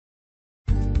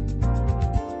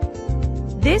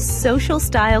This Social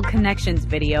Style Connections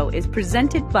video is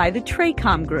presented by the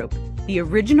Tracom Group, the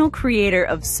original creator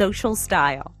of social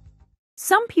style.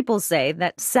 Some people say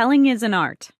that selling is an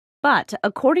art, but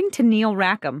according to Neil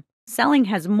Rackham, selling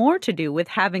has more to do with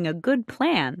having a good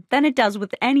plan than it does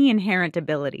with any inherent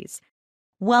abilities.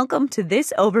 Welcome to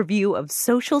this overview of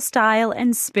social style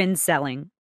and spin selling.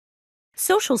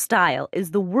 Social style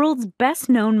is the world's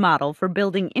best-known model for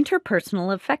building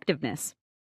interpersonal effectiveness.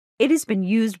 It has been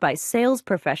used by sales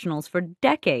professionals for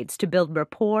decades to build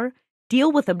rapport,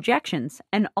 deal with objections,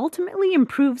 and ultimately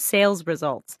improve sales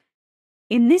results.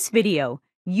 In this video,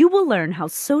 you will learn how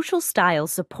social style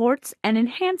supports and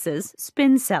enhances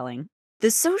spin selling. The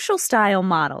social style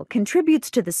model contributes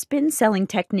to the spin selling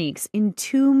techniques in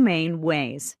two main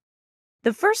ways.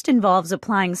 The first involves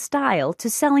applying style to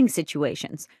selling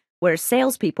situations, where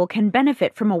salespeople can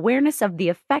benefit from awareness of the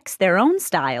effects their own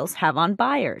styles have on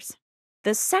buyers.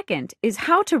 The second is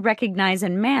how to recognize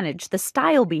and manage the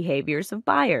style behaviors of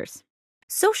buyers.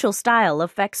 Social style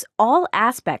affects all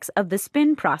aspects of the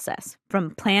spin process,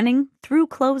 from planning through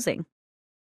closing.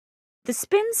 The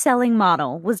spin selling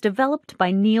model was developed by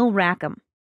Neil Rackham.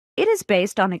 It is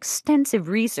based on extensive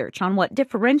research on what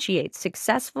differentiates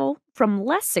successful from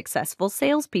less successful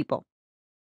salespeople.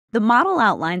 The model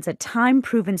outlines a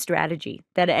time-proven strategy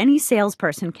that any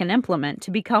salesperson can implement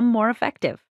to become more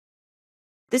effective.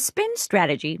 The spin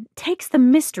strategy takes the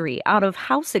mystery out of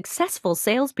how successful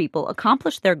salespeople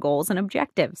accomplish their goals and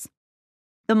objectives.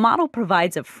 The model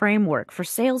provides a framework for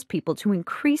salespeople to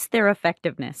increase their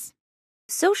effectiveness.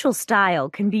 Social style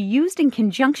can be used in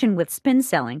conjunction with spin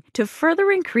selling to further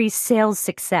increase sales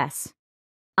success.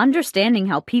 Understanding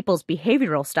how people's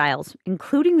behavioral styles,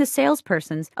 including the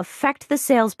salesperson's, affect the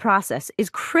sales process is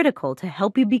critical to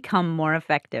help you become more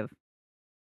effective.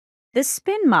 The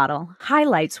spin model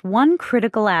highlights one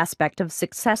critical aspect of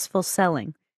successful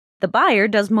selling. The buyer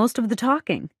does most of the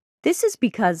talking. This is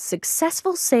because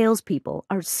successful salespeople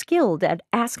are skilled at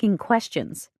asking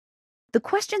questions. The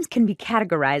questions can be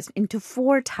categorized into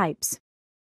 4 types.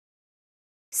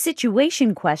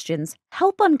 Situation questions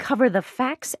help uncover the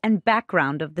facts and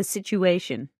background of the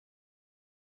situation.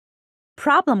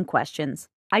 Problem questions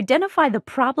identify the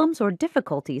problems or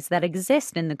difficulties that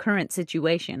exist in the current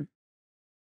situation.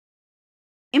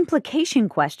 Implication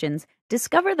questions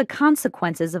discover the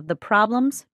consequences of the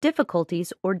problems,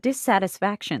 difficulties, or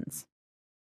dissatisfactions.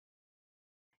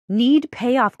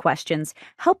 Need-payoff questions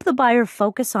help the buyer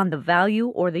focus on the value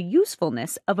or the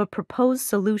usefulness of a proposed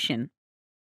solution.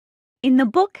 In the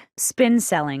book Spin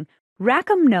Selling,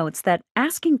 Rackham notes that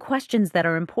asking questions that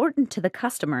are important to the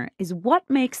customer is what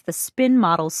makes the spin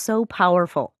model so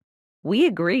powerful. We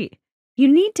agree. You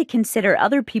need to consider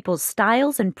other people's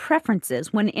styles and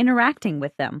preferences when interacting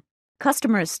with them.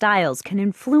 Customers' styles can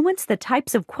influence the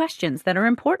types of questions that are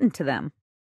important to them.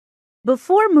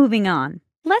 Before moving on,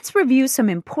 let's review some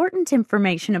important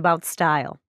information about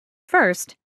style.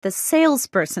 First, the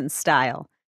salesperson's style.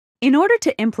 In order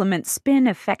to implement spin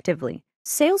effectively,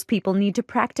 salespeople need to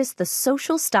practice the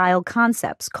social style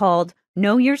concepts called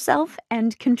know yourself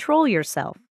and control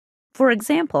yourself. For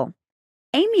example,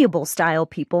 amiable style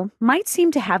people might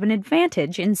seem to have an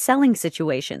advantage in selling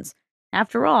situations.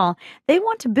 After all, they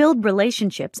want to build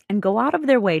relationships and go out of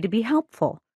their way to be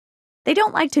helpful. They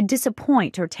don't like to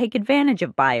disappoint or take advantage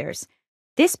of buyers.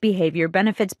 This behavior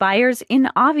benefits buyers in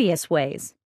obvious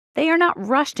ways. They are not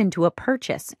rushed into a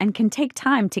purchase and can take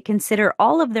time to consider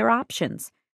all of their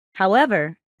options.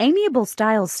 However, amiable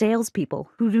style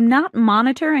salespeople who do not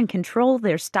monitor and control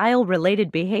their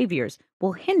style-related behaviors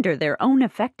will hinder their own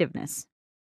effectiveness.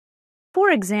 For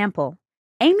example,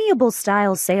 amiable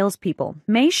style salespeople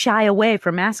may shy away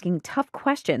from asking tough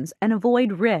questions and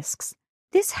avoid risks.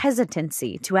 This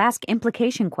hesitancy to ask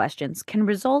implication questions can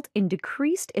result in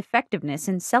decreased effectiveness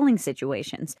in selling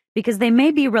situations because they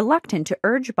may be reluctant to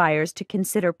urge buyers to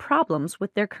consider problems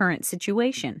with their current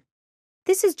situation.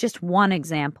 This is just one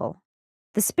example.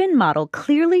 The spin model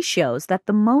clearly shows that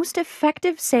the most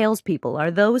effective salespeople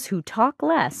are those who talk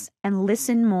less and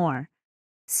listen more.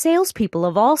 Salespeople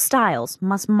of all styles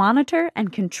must monitor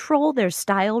and control their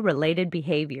style-related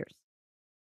behaviors.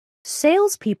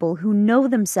 Salespeople who know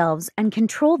themselves and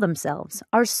control themselves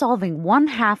are solving one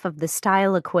half of the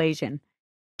style equation.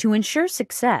 To ensure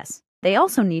success, they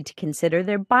also need to consider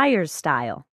their buyer's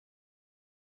style.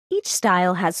 Each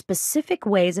style has specific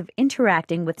ways of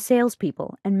interacting with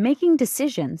salespeople and making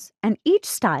decisions, and each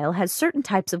style has certain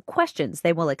types of questions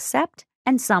they will accept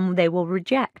and some they will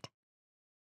reject.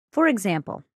 For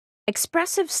example,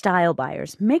 expressive style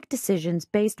buyers make decisions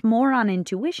based more on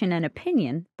intuition and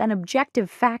opinion than objective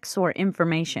facts or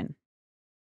information.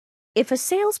 If a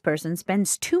salesperson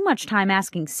spends too much time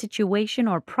asking situation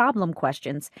or problem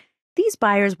questions, these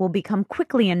buyers will become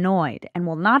quickly annoyed and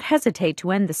will not hesitate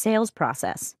to end the sales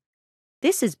process.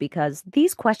 This is because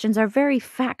these questions are very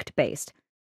fact-based,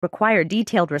 require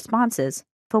detailed responses,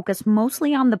 focus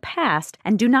mostly on the past,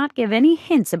 and do not give any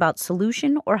hints about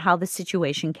solution or how the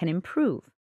situation can improve.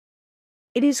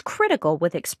 It is critical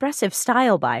with expressive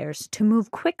style buyers to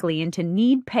move quickly into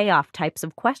need-payoff types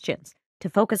of questions, to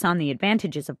focus on the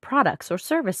advantages of products or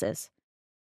services.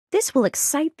 This will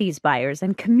excite these buyers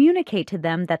and communicate to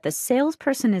them that the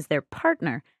salesperson is their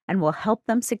partner and will help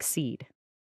them succeed.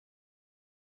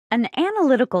 An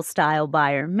analytical style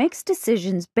buyer makes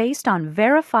decisions based on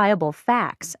verifiable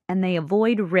facts and they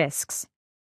avoid risks.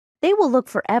 They will look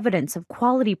for evidence of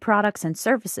quality products and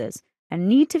services and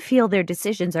need to feel their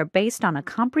decisions are based on a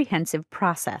comprehensive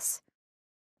process.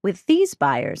 With these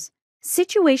buyers,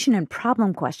 situation and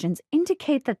problem questions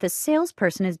indicate that the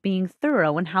salesperson is being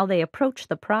thorough in how they approach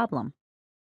the problem.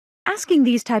 Asking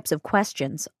these types of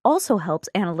questions also helps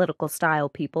analytical style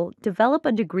people develop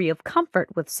a degree of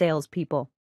comfort with salespeople.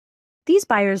 These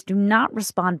buyers do not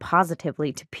respond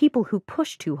positively to people who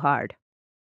push too hard.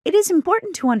 It is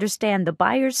important to understand the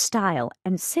buyer's style,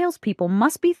 and salespeople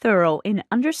must be thorough in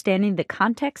understanding the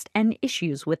context and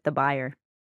issues with the buyer.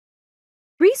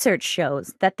 Research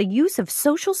shows that the use of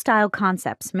social style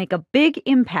concepts make a big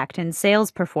impact in sales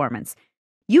performance.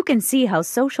 You can see how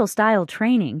social style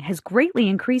training has greatly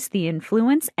increased the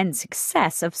influence and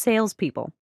success of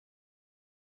salespeople.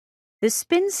 The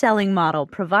spin selling model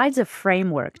provides a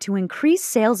framework to increase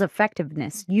sales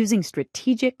effectiveness using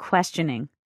strategic questioning.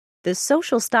 The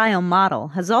social style model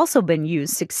has also been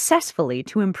used successfully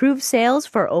to improve sales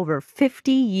for over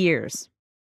 50 years.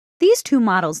 These two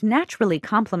models naturally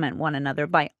complement one another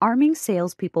by arming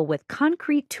salespeople with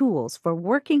concrete tools for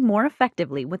working more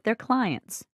effectively with their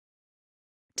clients.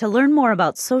 To learn more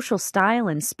about social style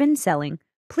and spin selling,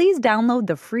 please download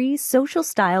the free Social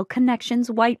Style Connections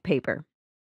white paper.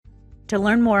 To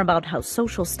learn more about how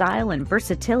social style and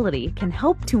versatility can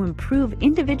help to improve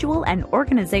individual and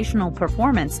organizational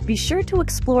performance, be sure to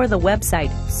explore the website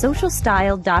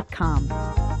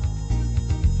socialstyle.com.